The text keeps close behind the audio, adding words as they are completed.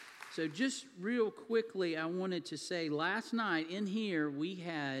So just real quickly, I wanted to say last night in here we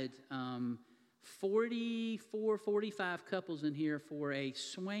had 45 couples in here for a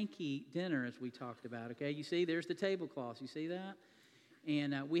swanky dinner, as we talked about, okay? You see, there's the tablecloths. You see that?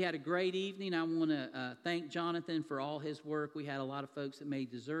 And we had a great evening. I want to thank Jonathan for all his work. We had a lot of folks that made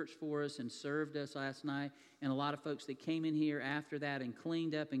desserts for us and served us last night, and a lot of folks that came in here after that and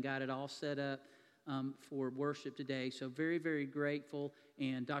cleaned up and got it all set up for worship today. So very, very grateful.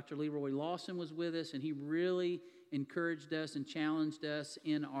 And Dr. Leroy Lawson was with us, and he really encouraged us and challenged us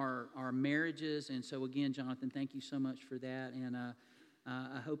in our marriages. And so again, Jonathan, thank you so much for that. And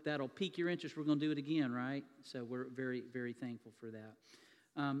I hope that'll pique your interest. We're going to do it again, right? So we're very, very thankful for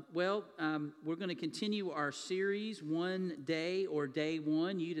that. We're going to continue our series, One Day or Day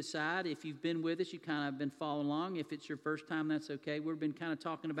One. You decide. If you've been with us, you kind of been following along. If it's your first time, that's okay. We've been kind of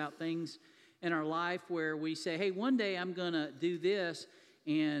talking about things in our life where we say, hey, one day I'm going to do this,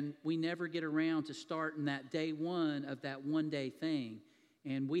 and we never get around to starting that day one of that one-day thing.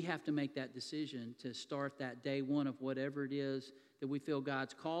 And we have to make that decision to start that day one of whatever it is that we feel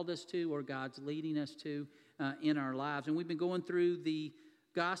God's called us to or God's leading us to in our lives. And we've been going through the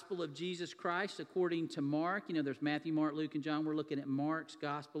Gospel of Jesus Christ according to Mark. You know, there's Matthew, Mark, Luke, and John. We're looking at Mark's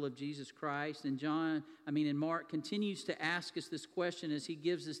Gospel of Jesus Christ. And Mark continues to ask us this question as he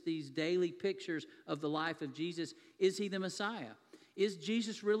gives us these daily pictures of the life of Jesus. Is he the Messiah? Is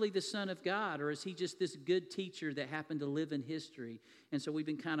Jesus really the Son of God, or is he just this good teacher that happened to live in history? And so we've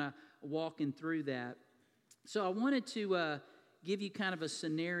been kind of walking through that. So I wanted to give you kind of a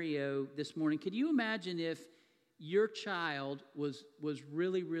scenario this morning. Could you imagine if your child was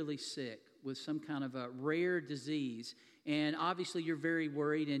really, really sick with some kind of a rare disease, and obviously you're very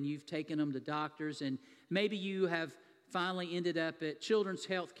worried and you've taken them to doctors, and maybe you have finally ended up at Children's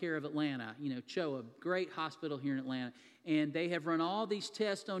Healthcare of Atlanta, CHOA, great hospital here in Atlanta, and they have run all these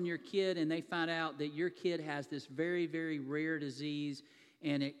tests on your kid, and they find out that your kid has this very, very rare disease,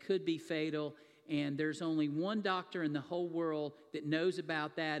 and it could be fatal, and there's only one doctor in the whole world that knows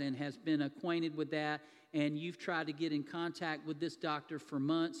about that and has been acquainted with that, and you've tried to get in contact with this doctor for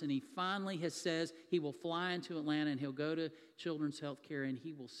months, and he finally says he will fly into Atlanta, and he'll go to Children's Healthcare, and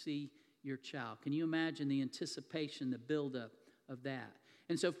he will see your child. Can you imagine the anticipation, the buildup of that?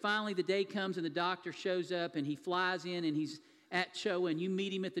 And so finally the day comes, and the doctor shows up, and he flies in, and he's at CHOA, and you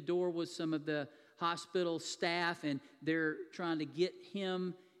meet him at the door with some of the hospital staff, and they're trying to get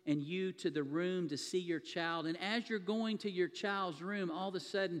him and you to the room to see your child. And as you're going to your child's room, all of a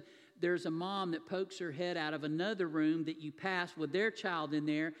sudden there's a mom that pokes her head out of another room that you passed with their child in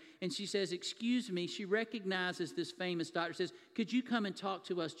there, and she says, excuse me. She recognizes this famous doctor, says, could you come and talk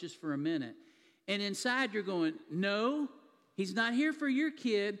to us just for a minute? And inside you're going, no, he's not here for your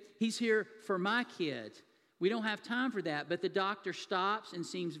kid. He's here for my kid. We don't have time for that. But the doctor stops and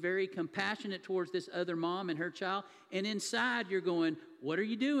seems very compassionate towards this other mom and her child. And inside you're going, what are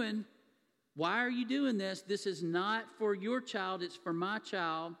you doing? Why are you doing this? This is not for your child. It's for my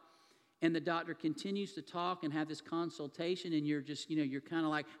child. And the doctor continues to talk and have this consultation. And you're just, you're kind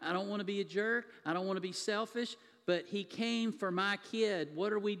of like, I don't want to be a jerk. I don't want to be selfish. But he came for my kid.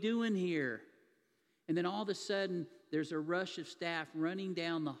 What are we doing here? And then all of a sudden, there's a rush of staff running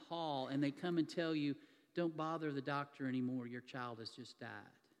down the hall. And they come and tell you, don't bother the doctor anymore. Your child has just died.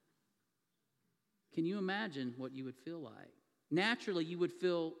 Can you imagine what you would feel like? Naturally, you would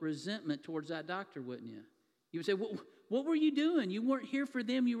feel resentment towards that doctor, wouldn't you? You would say, what were you doing? You weren't here for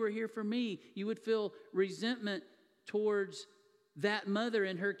them. You were here for me. You would feel resentment towards that mother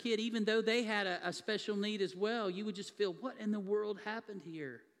and her kid, even though they had a special need as well. You would just feel, what in the world happened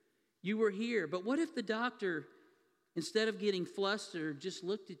here? You were here. But what if the doctor, instead of getting flustered, just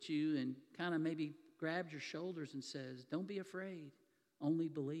looked at you and kind of maybe grabbed your shoulders and says, don't be afraid, only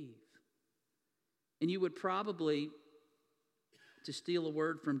believe. And you would probably, to steal a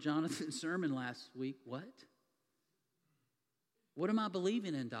word from Jonathan's sermon last week, what? What am I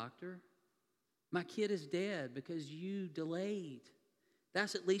believing in, doctor? My kid is dead because you delayed.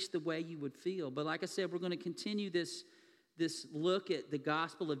 That's at least the way you would feel. But like I said, we're going to continue this look at the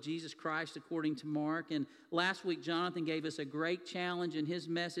gospel of Jesus Christ according to Mark. And last week, Jonathan gave us a great challenge in his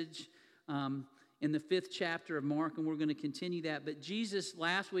message in the 5th chapter of Mark, and we're going to continue that. But Jesus,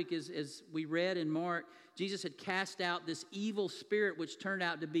 last week, as we read in Mark, Jesus had cast out this evil spirit, which turned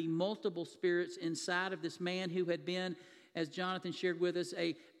out to be multiple spirits inside of this man who had been, as Jonathan shared with us,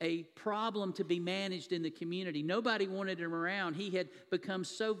 a problem to be managed in the community. Nobody wanted him around. He had become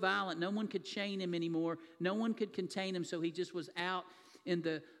so violent, no one could chain him anymore. No one could contain him, so he just was out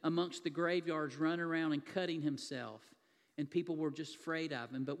amongst the graveyards, running around and cutting himself. and people were just afraid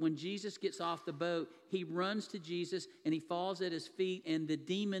of him. But when Jesus gets off the boat, he runs to Jesus, and he falls at his feet, and the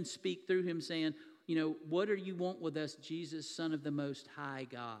demons speak through him saying, what do you want with us, Jesus, Son of the Most High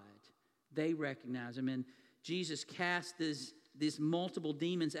God? They recognize him, and Jesus casts these multiple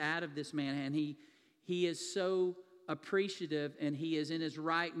demons out of this man, and he is so appreciative, and he is in his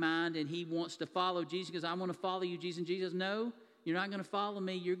right mind, and he wants to follow Jesus because I want to follow you, Jesus. And Jesus, no, you're not going to follow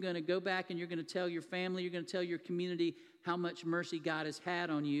me. You're going to go back, and you're going to tell your family, you're going to tell your community how much mercy God has had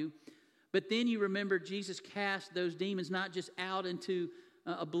on you. But then you remember Jesus cast those demons not just out into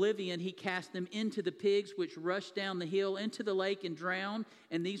oblivion. He cast them into the pigs, which rushed down the hill into the lake and drowned.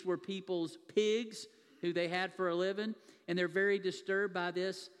 And these were people's pigs who they had for a living. And they're very disturbed by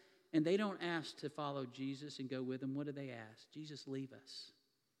this. And they don't ask to follow Jesus and go with him. What do they ask? Jesus, leave us.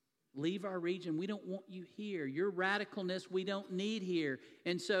 Leave our region. We don't want you here. Your radicalness we don't need here.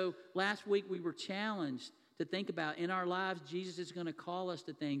 And so last week we were challenged to think about in our lives, Jesus is going to call us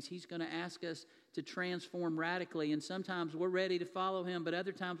to things. He's going to ask us to transform radically. And sometimes we're ready to follow him, but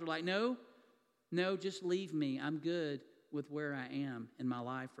other times we're like, no, just leave me. I'm good with where I am in my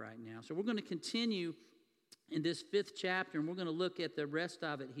life right now. So we're going to continue in this 5th chapter, and we're going to look at the rest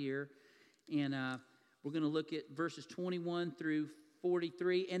of it here. And we're going to look at verses 21 through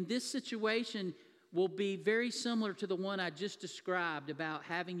 43. And this situation will be very similar to the one I just described about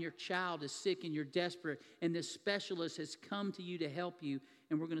having your child is sick and you're desperate, and this specialist has come to you to help you,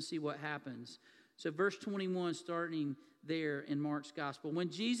 and we're going to see what happens. So verse 21, starting there in Mark's gospel. When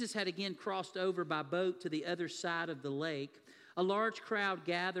Jesus had again crossed over by boat to the other side of the lake, a large crowd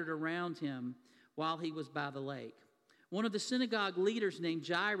gathered around him while he was by the lake. One of the synagogue leaders named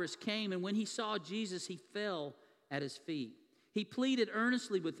Jairus came, and when he saw Jesus, he fell at his feet. He pleaded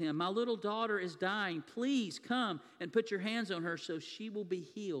earnestly with him, "My little daughter is dying. Please come and put your hands on her so she will be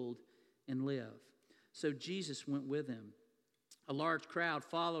healed and live." So Jesus went with him. A large crowd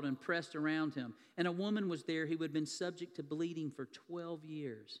followed and pressed around him, and a woman was there who had been subject to bleeding for 12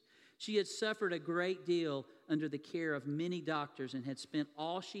 years. She had suffered a great deal under the care of many doctors and had spent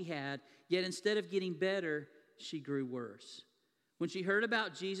all she had, yet instead of getting better, she grew worse. When she heard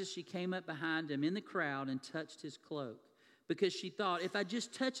about Jesus, she came up behind him in the crowd and touched his cloak, because she thought, if I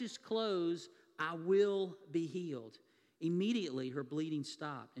just touch his clothes, I will be healed. Immediately, her bleeding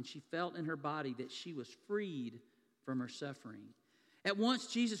stopped, and she felt in her body that she was freed from her suffering. At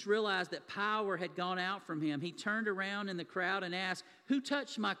once, Jesus realized that power had gone out from him. He turned around in the crowd and asked, "Who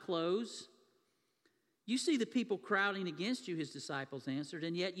touched my clothes?" "You see the people crowding against you," his disciples answered,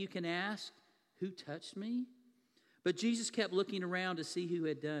 "and yet you can ask, 'Who touched me?'" But Jesus kept looking around to see who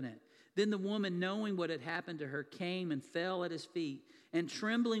had done it. Then the woman, knowing what had happened to her, came and fell at his feet, and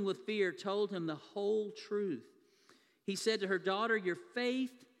trembling with fear, told him the whole truth. He said to her, "Daughter, your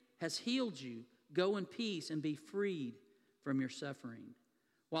faith has healed you. Go in peace and be freed from your suffering."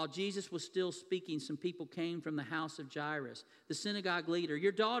 While Jesus was still speaking, some people came from the house of Jairus, the synagogue leader.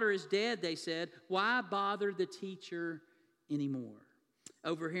 "Your daughter is dead," they said. "Why bother the teacher anymore?"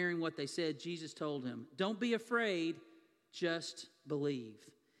 Overhearing what they said, Jesus told him, "Don't be afraid, just believe."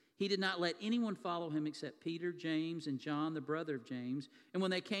 He did not let anyone follow him except Peter, James, and John, the brother of James. And when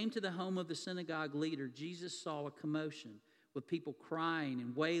they came to the home of the synagogue leader, Jesus saw a commotion with people crying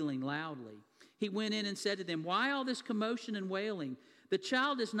and wailing loudly. He went in and said to them, "Why all this commotion and wailing? The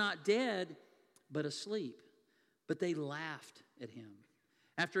child is not dead, but asleep." But they laughed at him.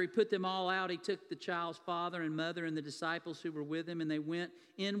 After he put them all out, he took the child's father and mother and the disciples who were with him, and they went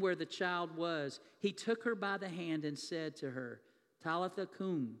in where the child was. He took her by the hand and said to her, "Talitha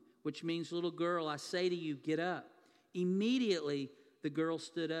kum," which means, "Little girl, I say to you, get up." Immediately, the girl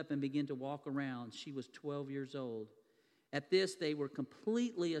stood up and began to walk around. She was 12 years old. At this, they were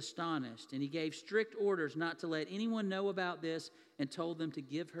completely astonished, and he gave strict orders not to let anyone know about this and told them to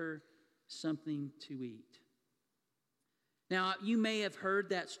give her something to eat. Now, you may have heard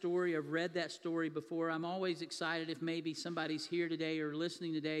that story or read that story before. I'm always excited if maybe somebody's here today or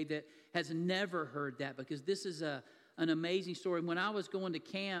listening today that has never heard that, because this is an amazing story. When I was going to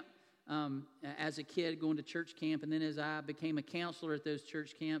camp as a kid, going to church camp, and then as I became a counselor at those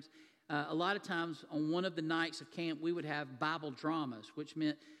church camps, a lot of times on one of the nights of camp, we would have Bible dramas, which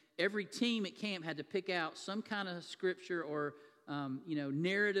meant every team at camp had to pick out some kind of scripture or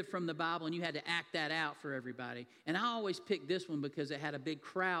narrative from the Bible, and you had to act that out for everybody. And I always picked this one because it had a big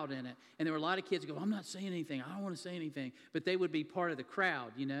crowd in it. And there were a lot of kids who go, "I'm not saying anything. I don't want to say anything." But they would be part of the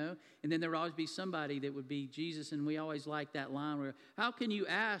crowd, And then there would always be somebody that would be Jesus, and we always liked that line where, "How can you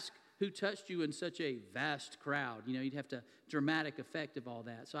ask who touched you in such a vast crowd? You know, you'd have to dramatic effect of all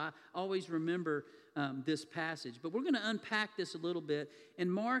that. So I always remember this passage. But we're going to unpack this a little bit.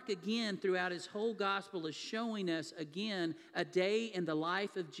 And Mark, again, throughout his whole gospel, is showing us, again, a day in the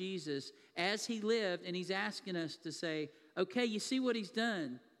life of Jesus as he lived. And he's asking us to say, okay, you see what he's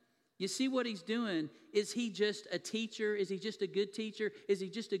done? You see what he's doing? Is he just a teacher? Is he just a good teacher? Is he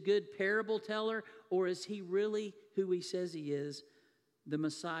just a good parable teller? Or is he really who he says he is, the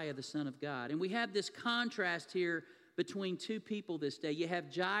Messiah, the Son of God? And we have this contrast here between two people this day. You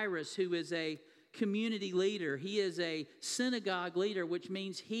have Jairus, who is a community leader. He is a synagogue leader, which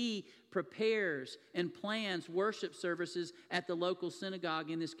means he prepares and plans worship services at the local synagogue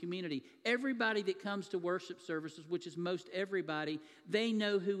in this community. Everybody that comes to worship services, which is most everybody, they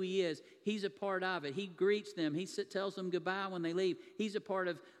know who he is. He's a part of it. He greets them. He tells them goodbye when they leave. He's a part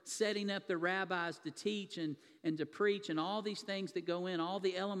of setting up the rabbis to teach and to preach and all these things that go in, all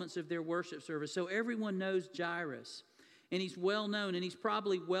the elements of their worship service. So everyone knows Jairus. And he's well known, and he's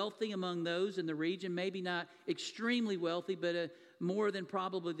probably wealthy among those in the region, maybe not extremely wealthy, but more than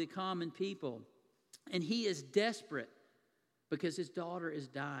probably the common people. And he is desperate because his daughter is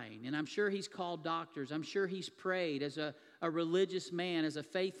dying. And I'm sure he's called doctors. I'm sure he's prayed as a religious man, as a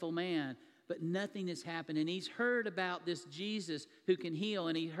faithful man, but nothing has happened. And he's heard about this Jesus who can heal,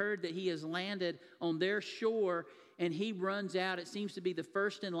 and he heard that he has landed on their shore, and he runs out. It seems to be the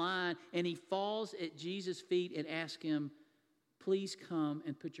first in line, and he falls at Jesus' feet and asks him, please come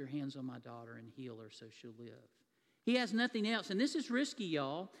and put your hands on my daughter and heal her so she'll live. He has nothing else. And this is risky,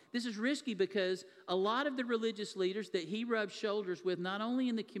 y'all. This is risky because a lot of the religious leaders that he rubs shoulders with, not only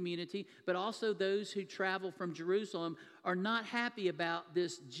in the community, but also those who travel from Jerusalem, are not happy about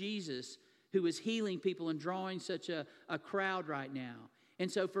this Jesus who is healing people and drawing such a crowd right now. And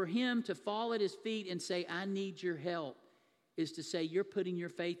so for him to fall at his feet and say, I need your help, is to say, you're putting your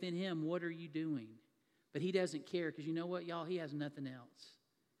faith in him. What are you doing? But he doesn't care because you know what, y'all? He has nothing else.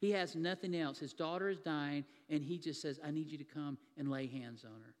 He has nothing else. His daughter is dying, and he just says, I need you to come and lay hands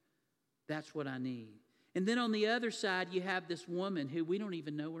on her. That's what I need. And then on the other side, you have this woman who we don't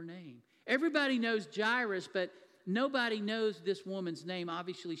even know her name. Everybody knows Jairus, but nobody knows this woman's name.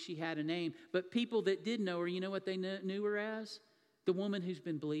 Obviously, she had a name, but people that did know her, you know what they knew her as? The woman who's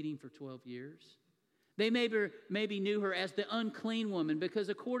been bleeding for 12 years. They maybe knew her as the unclean woman because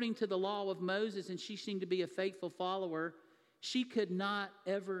according to the law of Moses, and she seemed to be a faithful follower, she could not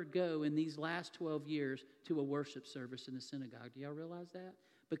ever go in these last 12 years to a worship service in the synagogue. Do y'all realize that?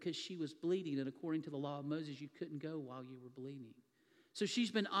 Because she was bleeding, and according to the law of Moses, you couldn't go while you were bleeding. So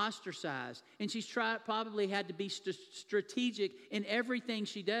she's been ostracized, and she's probably had to be strategic in everything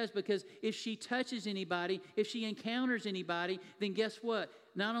she does because if she touches anybody, if she encounters anybody, then guess what?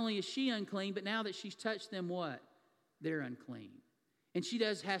 Not only is she unclean, but now that she's touched them, what? They're unclean. And she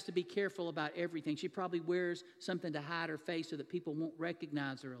has to be careful about everything. She probably wears something to hide her face so that people won't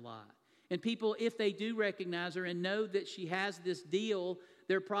recognize her a lot. And people, if they do recognize her and know that she has this deal,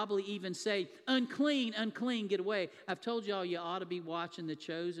 they'll probably even say, unclean, unclean, get away. I've told y'all you ought to be watching The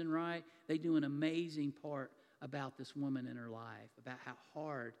Chosen, right? They do an amazing part about this woman in her life, about how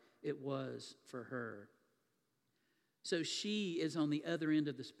hard it was for her. So she is on the other end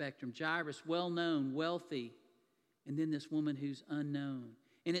of the spectrum. Jairus, well-known, wealthy, and then this woman who's unknown.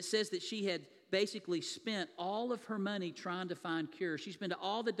 And it says that she had basically spent all of her money trying to find cure. She's been to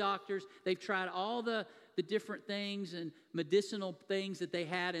all the doctors. They've tried all the different things and medicinal things that they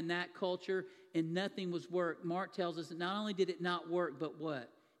had in that culture, and nothing was worked. Mark tells us that not only did it not work, but what?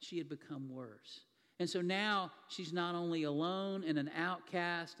 She had become worse. And so now she's not only alone and an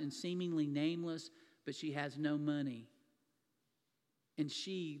outcast and seemingly nameless, but she has no money. And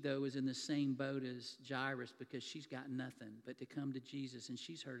she, though, is in the same boat as Jairus because she's got nothing but to come to Jesus, and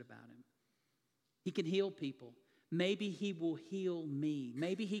she's heard about him. He can heal people. Maybe he will heal me.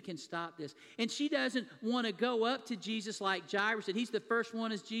 Maybe he can stop this. And she doesn't want to go up to Jesus like Jairus did. He's the first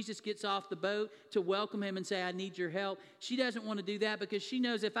one as Jesus gets off the boat to welcome him and say, I need your help. She doesn't want to do that because she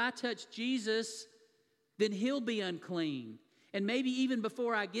knows if I touch Jesus, then he'll be unclean. And maybe even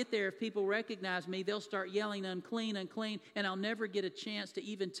before I get there, if people recognize me, they'll start yelling, unclean, unclean, and I'll never get a chance to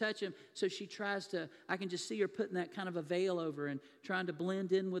even touch him. So she tries to, I can just see her putting that kind of a veil over and trying to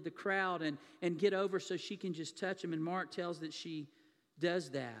blend in with the crowd and get over so she can just touch him. And Mark tells that she does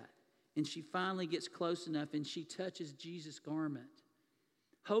that. And she finally gets close enough and she touches Jesus' garment.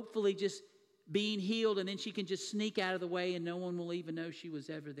 Hopefully just being healed, and then she can just sneak out of the way and no one will even know she was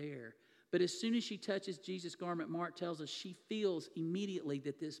ever there. But as soon as she touches Jesus' garment, Mark tells us she feels immediately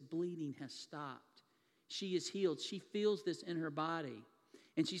that this bleeding has stopped. She is healed. She feels this in her body.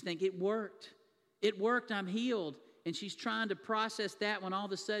 And she's thinking, it worked. It worked. I'm healed. And she's trying to process that when all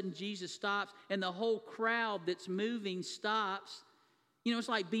of a sudden Jesus stops and the whole crowd that's moving stops. You know, it's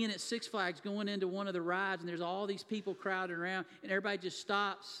like being at Six Flags going into one of the rides and there's all these people crowded around and everybody just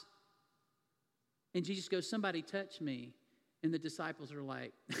stops. And Jesus goes, somebody touch me. And the disciples are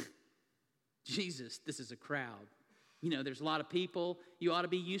like, Jesus, this is a crowd. You know, there's a lot of people. You ought to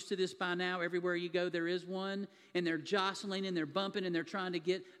be used to this by now. Everywhere you go, there is one. And they're jostling and they're bumping and they're trying to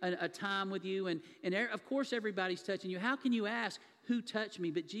get a time with you. And of course, everybody's touching you. How can you ask, who touched me?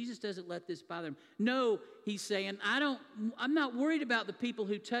 But Jesus doesn't let this bother him. No, he's saying, I'm not worried about the people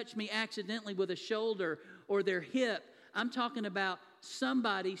who touch me accidentally with a shoulder or their hip. I'm talking about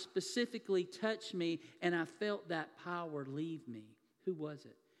somebody specifically touched me and I felt that power leave me. Who was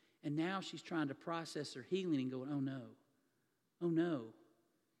it? And now she's trying to process her healing and going, oh no.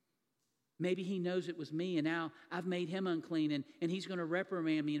 Maybe he knows it was me and now I've made him unclean and he's going to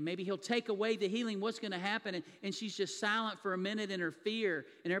reprimand me and maybe he'll take away the healing. What's going to happen? And she's just silent for a minute in her fear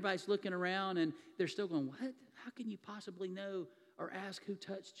and everybody's looking around and they're still going, what? How can you possibly know or ask who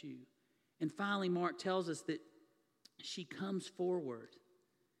touched you? And finally, Mark tells us that she comes forward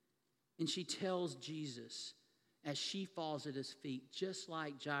and she tells Jesus, as she falls at his feet, just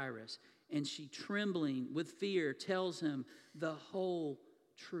like Jairus, and she, trembling with fear, tells him the whole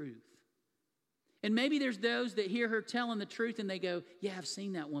truth. And maybe there's those that hear her telling the truth and they go, yeah, I've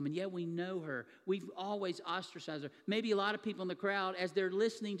seen that woman. Yeah, we know her. We've always ostracized her. Maybe a lot of people in the crowd, as they're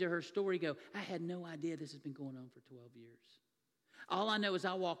listening to her story, go, I had no idea this has been going on for 12 years. All I know is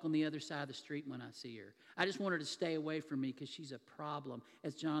I walk on the other side of the street when I see her. I just want her to stay away from me because she's a problem,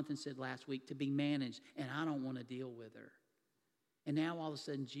 as Jonathan said last week, to be managed, and I don't want to deal with her. And now all of a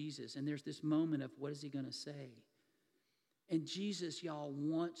sudden Jesus, and there's this moment of what is he going to say? And Jesus, y'all,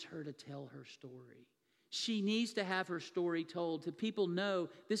 wants her to tell her story. She needs to have her story told to people know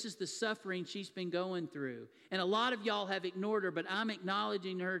this is the suffering she's been going through. And a lot of y'all have ignored her, but I'm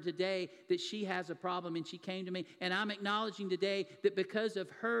acknowledging her today that she has a problem and she came to me. And I'm acknowledging today that because of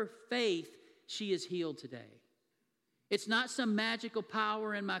her faith, she is healed today. It's not some magical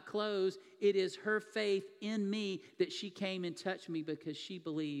power in my clothes. It is her faith in me that she came and touched me because she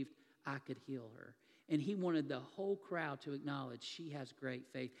believed I could heal her. And he wanted the whole crowd to acknowledge she has great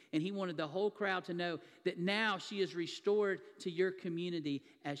faith. And he wanted the whole crowd to know that now she is restored to your community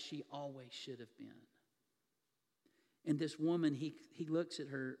as she always should have been. And this woman, he looks at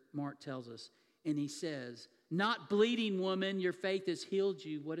her, Mark tells us, and he says, not bleeding woman, your faith has healed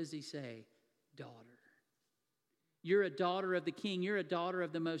you. What does he say? Daughter. You're a daughter of the King. You're a daughter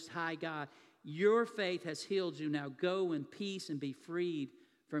of the Most High God. Your faith has healed you. Now go in peace and be freed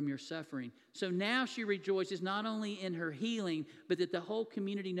from your suffering. So now she rejoices not only in her healing, but that the whole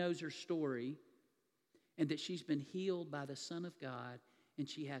community knows her story and that she's been healed by the Son of God and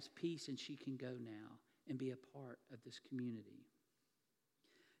she has peace and she can go now and be a part of this community.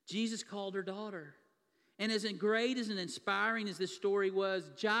 Jesus called her daughter. And as great as and inspiring as this story was,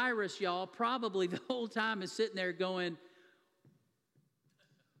 Jairus, y'all, probably the whole time is sitting there going,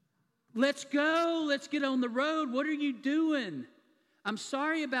 let's go, let's get on the road. What are you doing? I'm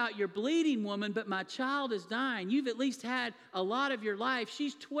sorry about your bleeding, woman, but my child is dying. You've at least had a lot of your life.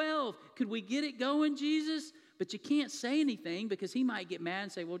 She's 12. Could we get it going, Jesus? But you can't say anything because he might get mad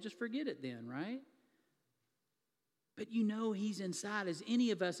and say, well, just forget it then, right? But you know he's inside, as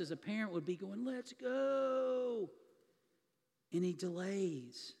any of us as a parent would be going, let's go. And he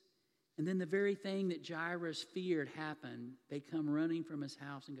delays. And then the very thing that Jairus feared happened. They come running from his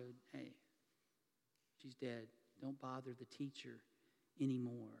house and go, hey, she's dead. Don't bother the teacher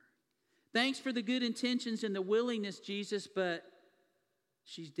anymore. Thanks for the good intentions and the willingness, Jesus, but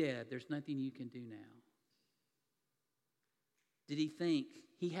she's dead. There's nothing you can do now. Did he think?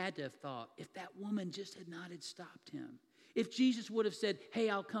 He had to have thought, if that woman just had not had stopped him. If Jesus would have said, hey,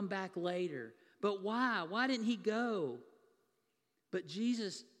 I'll come back later. But why? Why didn't he go? But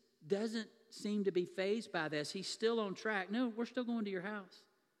Jesus doesn't seem to be fazed by this. He's still on track. No, we're still going to your house.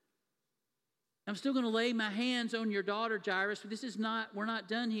 I'm still going to lay my hands on your daughter, Jairus. We're not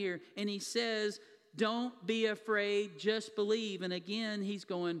done here. And he says, don't be afraid, just believe. And again, he's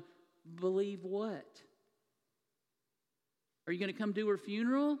going, believe what? Are you going to come do her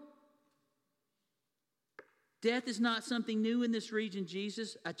funeral? Death is not something new in this region,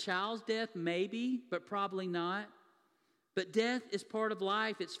 Jesus. A child's death, maybe, but probably not. But death is part of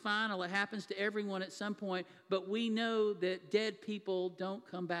life. It's final. It happens to everyone at some point. But we know that dead people don't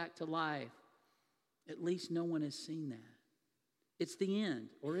come back to life. At least no one has seen that. It's the end,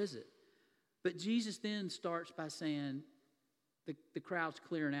 or is it? But Jesus then starts by saying, the crowd's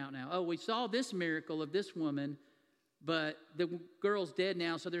clearing out now. Oh, we saw this miracle of this woman, But the girl's dead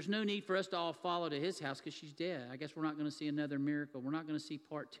now, so there's no need for us to all follow to his house because she's dead. I guess we're not going to see another miracle. We're not going to see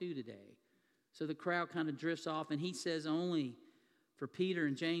part 2 today. So the crowd kind of drifts off, and he says only for Peter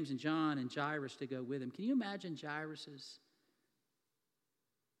and James and John and Jairus to go with him. Can you imagine Jairus's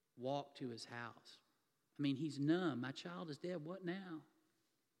walk to his house? I mean, he's numb. My child is dead. What now?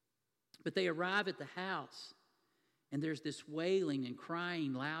 But they arrive at the house, and there's this wailing and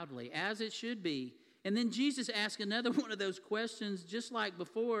crying loudly, as it should be. And then Jesus asks another one of those questions, just like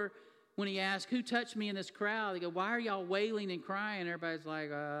before when he asked, who touched me in this crowd? They go, why are y'all wailing and crying? Everybody's like,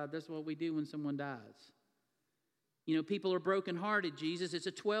 that's what we do when someone dies. You know, people are brokenhearted, Jesus. It's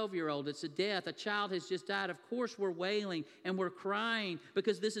a 12-year-old. It's a death. A child has just died. Of course we're wailing and we're crying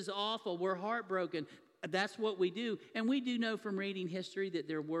because this is awful. We're heartbroken. That's what we do. And we do know from reading history that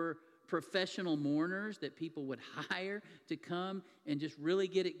there were professional mourners that people would hire to come and just really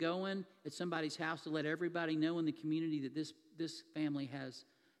get it going at somebody's house to let everybody know in the community that this family has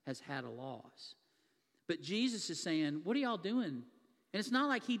had a loss. But Jesus is saying, what are y'all doing? And it's not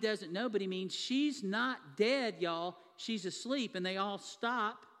like he doesn't know, but he means she's not dead, y'all. She's asleep. And they all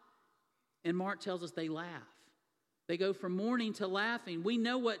stop, and Mark tells us they laugh. They go from mourning to laughing. We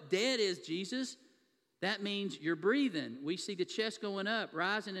know what dead is, Jesus. That means you're breathing. We see the chest going up,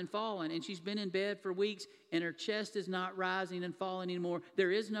 rising and falling. And she's been in bed for weeks, and her chest is not rising and falling anymore.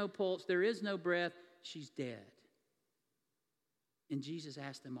 There is no pulse. There is no breath. She's dead. And Jesus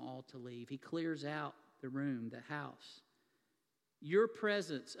asked them all to leave. He clears out the room, the house. Your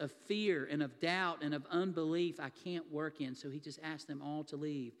presence of fear and of doubt and of unbelief I can't work in. So he just asked them all to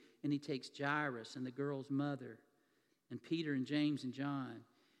leave. And he takes Jairus and the girl's mother and Peter and James and John.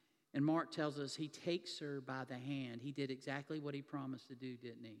 And Mark tells us he takes her by the hand. He did exactly what he promised to do,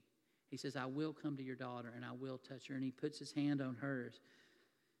 didn't he? He says, I will come to your daughter and I will touch her. And he puts his hand on hers.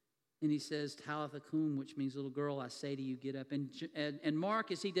 And he says, Talitha cum, which means little girl, I say to you, get up. And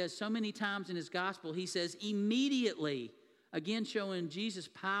Mark, as he does so many times in his gospel, he says, immediately, again showing Jesus'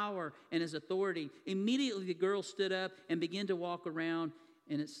 power and his authority, immediately the girl stood up and began to walk around.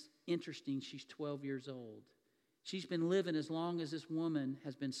 And it's interesting, she's 12 years old. She's been living as long as this woman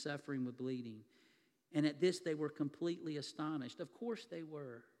has been suffering with bleeding. And at this, they were completely astonished. Of course they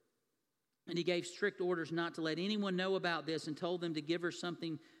were. And he gave strict orders not to let anyone know about this and told them to give her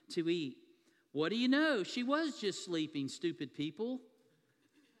something to eat. What do you know? She was just sleeping, stupid people.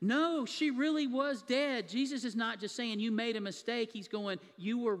 No, she really was dead. Jesus is not just saying you made a mistake. He's going,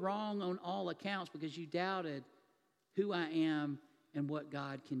 you were wrong on all accounts because you doubted who I am and what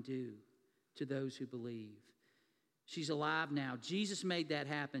God can do to those who believe. She's alive now. Jesus made that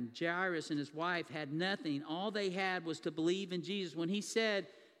happen. Jairus and his wife had nothing. All they had was to believe in Jesus. When he said,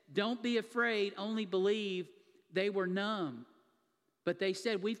 don't be afraid, only believe, they were numb. But they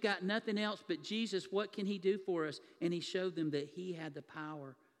said, we've got nothing else but Jesus. What can he do for us? And he showed them that he had the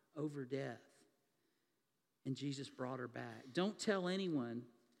power over death. And Jesus brought her back. Don't tell anyone.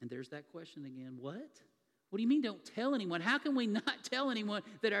 And there's that question again. What? What do you mean don't tell anyone? How can we not tell anyone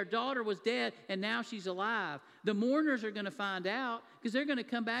that our daughter was dead and now she's alive? The mourners are going to find out because they're going to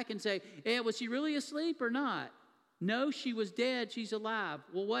come back and say, yeah, was she really asleep or not? No, she was dead. She's alive.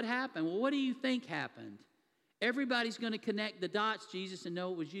 Well, what happened? Well, what do you think happened? Everybody's going to connect the dots, Jesus, and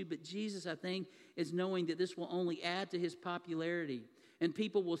know it was you. But Jesus, I think, is knowing that this will only add to his popularity. And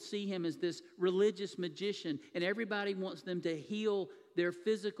people will see him as this religious magician. And everybody wants them to heal their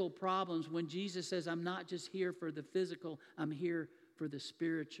physical problems when Jesus says, I'm not just here for the physical, I'm here for the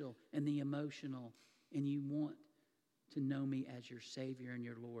spiritual and the emotional. And you want to know me as your Savior and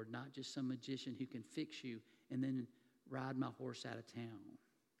your Lord, not just some magician who can fix you and then ride my horse out of town.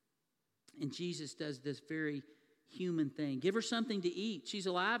 And Jesus does this very human thing. Give her something to eat. She's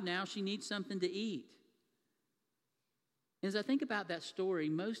alive now. She needs something to eat. As I think about that story,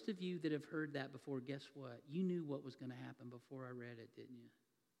 most of you that have heard that before, guess what? You knew what was going to happen before I read it, didn't you?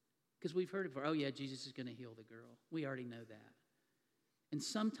 Because we've heard it before. Oh, yeah, Jesus is going to heal the girl. We already know that. And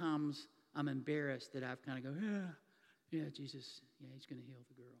sometimes I'm embarrassed that I've kind of go, yeah, Jesus, yeah, he's going to heal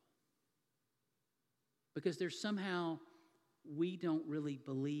the girl. Because there's somehow we don't really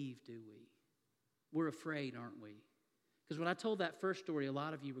believe, do we? We're afraid, aren't we? Because when I told that first story, a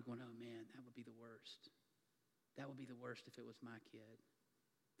lot of you were going, oh, man, that would be the worst. That would be the worst if it was my kid.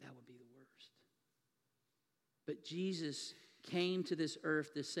 That would be the worst. But Jesus came to this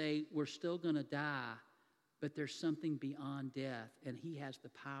earth to say, we're still going to die, but there's something beyond death, and he has the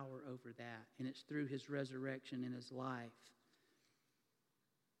power over that, and it's through his resurrection in his life.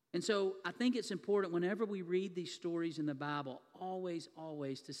 And so I think it's important whenever we read these stories in the Bible, always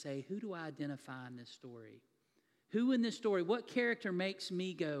to say, who do I identify in this story? Who in this story, what character makes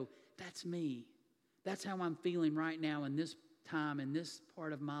me go, that's me? That's how I'm feeling right now in this time, in this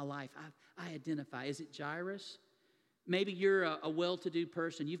part of my life. I identify. Is it Jairus? Maybe you're a well-to-do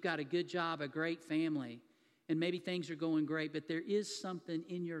person. You've got a good job, a great family, and maybe things are going great, but there is something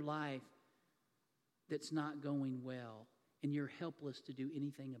in your life that's not going well, and you're helpless to do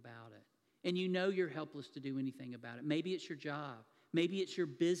anything about it. And you know you're helpless to do anything about it. Maybe it's your job. Maybe it's your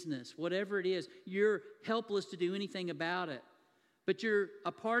business. Whatever it is, you're helpless to do anything about it. But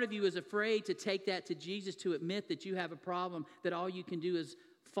a part of you is afraid to take that to Jesus, to admit that you have a problem, that all you can do is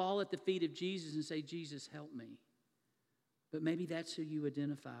fall at the feet of Jesus and say, Jesus, help me. But maybe that's who you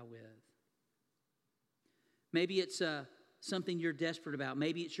identify with. Maybe it's something you're desperate about.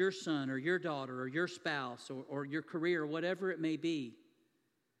 Maybe it's your son or your daughter or your spouse or your career, whatever it may be.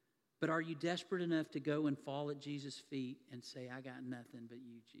 But are you desperate enough to go and fall at Jesus' feet and say, I got nothing but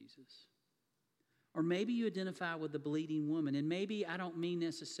you, Jesus? Or maybe you identify with the bleeding woman, and maybe I don't mean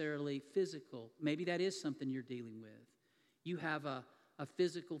necessarily physical. Maybe that is something you're dealing with. You have a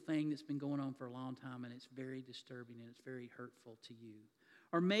physical thing that's been going on for a long time, and it's very disturbing and it's very hurtful to you.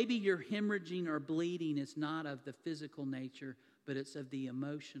 Or maybe your hemorrhaging or bleeding is not of the physical nature, but it's of the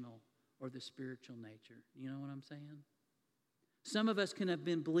emotional or the spiritual nature. You know what I'm saying? Some of us can have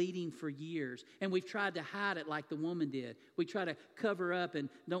been bleeding for years, and we've tried to hide it like the woman did. We try to cover up and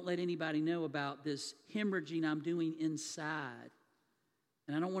don't let anybody know about this hemorrhaging I'm doing inside.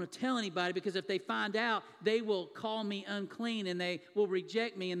 And I don't want to tell anybody, because if they find out, they will call me unclean and they will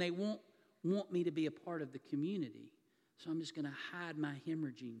reject me and they won't want me to be a part of the community. So I'm just going to hide my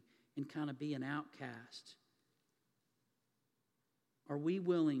hemorrhaging and kind of be an outcast. Are we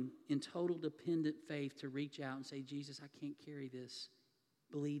willing in total dependent faith to reach out and say, Jesus, I can't carry this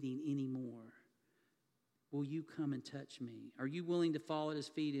bleeding anymore. Will you come and touch me? Are you willing to fall at his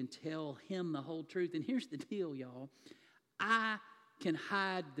feet and tell him the whole truth? And here's the deal, y'all. I can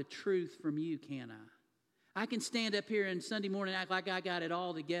hide the truth from you, can I? I can stand up here and Sunday morning act like I got it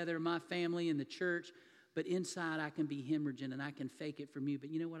all together, my family and the church, but inside I can be hemorrhaging and I can fake it from you. But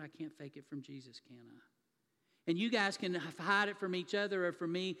you know what? I can't fake it from Jesus, can I? And you guys can hide it from each other or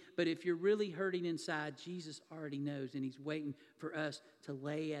from me, but if you're really hurting inside, Jesus already knows, and he's waiting for us to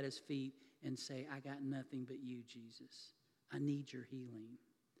lay at his feet and say, I got nothing but you, Jesus. I need your healing.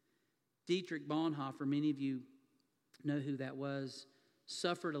 Dietrich Bonhoeffer, many of you know who that was,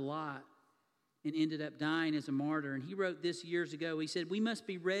 suffered a lot and ended up dying as a martyr. And he wrote this years ago. He said, we must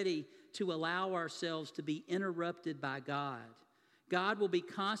be ready to allow ourselves to be interrupted by God. God will be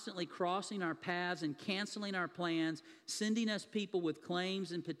constantly crossing our paths and canceling our plans, sending us people with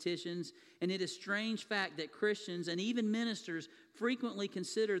claims and petitions. And it is a strange fact that Christians and even ministers frequently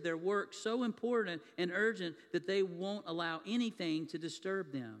consider their work so important and urgent that they won't allow anything to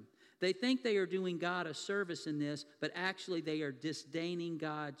disturb them. They think they are doing God a service in this, but actually they are disdaining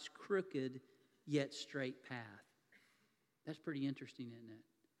God's crooked yet straight path. That's pretty interesting, isn't it?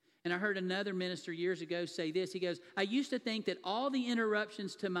 And I heard another minister years ago say this. He goes, I used to think that all the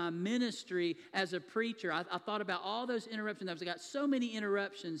interruptions to my ministry as a preacher, I thought about all those interruptions. I got so many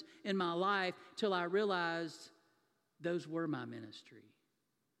interruptions in my life till I realized those were my ministry.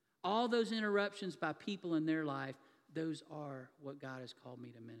 All those interruptions by people in their life, those are what God has called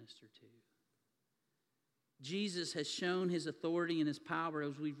me to minister to. Jesus has shown his authority and his power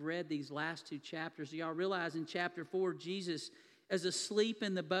as we've read these last two chapters. Y'all realize in chapter 4, Jesus is asleep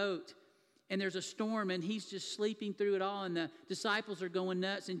in the boat, and there's a storm, and he's just sleeping through it all, and the disciples are going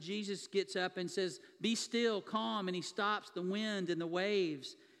nuts, and Jesus gets up and says, be still, calm, and he stops the wind and the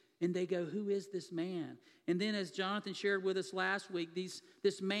waves, and they go, who is this man? And then as Jonathan shared with us last week,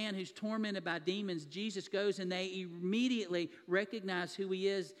 this man who's tormented by demons, Jesus goes and they immediately recognize who he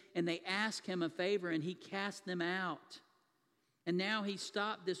is, and they ask him a favor, and he casts them out. And now he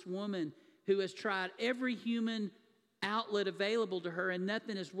stopped this woman who has tried every human outlet available to her, and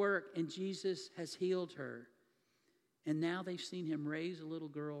nothing has worked, and Jesus has healed her. And now they've seen him raise a little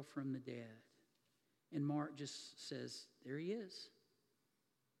girl from the dead. And Mark just says, there he is.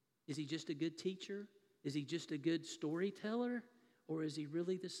 Is he just a good teacher? Is he just a good storyteller? Or is he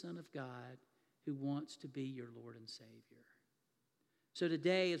really the Son of God who wants to be your Lord and Savior? So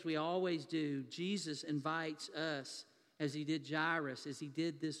today, as we always do, Jesus invites us, as he did Jairus, as he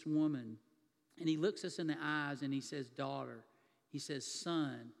did this woman, and he looks us in the eyes and he says, daughter, he says,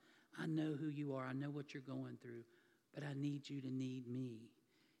 son, I know who you are. I know what you're going through, but I need you to need me.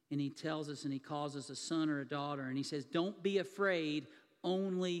 And he tells us, and he calls us a son or a daughter, and he says, don't be afraid,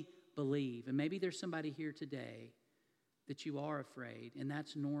 only believe. And maybe there's somebody here today that you are afraid, and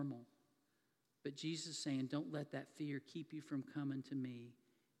that's normal. But Jesus is saying, don't let that fear keep you from coming to me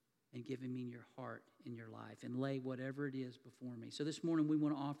and giving me your heart in your life and lay whatever it is before me. So this morning we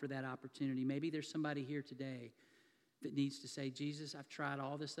want to offer that opportunity. Maybe there's somebody here today that needs to say, Jesus, I've tried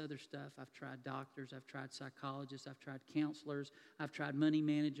all this other stuff. I've tried doctors. I've tried psychologists. I've tried counselors. I've tried money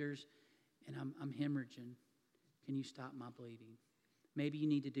managers, and I'm hemorrhaging. Can you stop my bleeding? Maybe you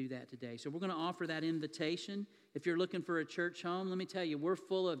need to do that today. So we're going to offer that invitation. If you're looking for a church home, let me tell you, we're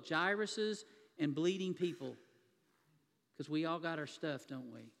full of Jairuses and bleeding people because we all got our stuff,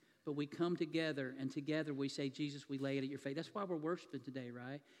 don't we? But we come together, and together we say, Jesus, we lay it at your feet. That's why we're worshiping today,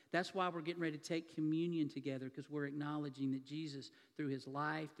 right? That's why we're getting ready to take communion together, because we're acknowledging that Jesus, through his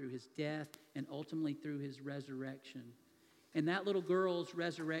life, through his death, and ultimately through his resurrection. And that little girl's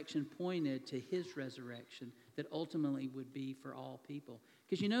resurrection pointed to his resurrection that ultimately would be for all people.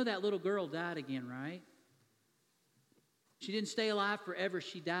 Because you know that little girl died again, right? She didn't stay alive forever.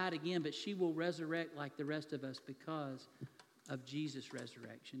 She died again, but she will resurrect like the rest of us because of Jesus'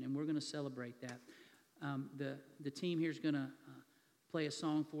 resurrection, and we're going to celebrate that. The team here is going to play a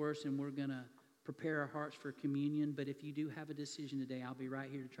song for us, and we're going to prepare our hearts for communion. But if you do have a decision today, I'll be right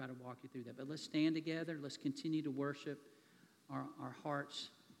here to try to walk you through that. But let's stand together. Let's continue to worship our hearts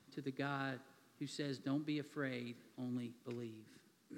to the God who says, don't be afraid, only believe.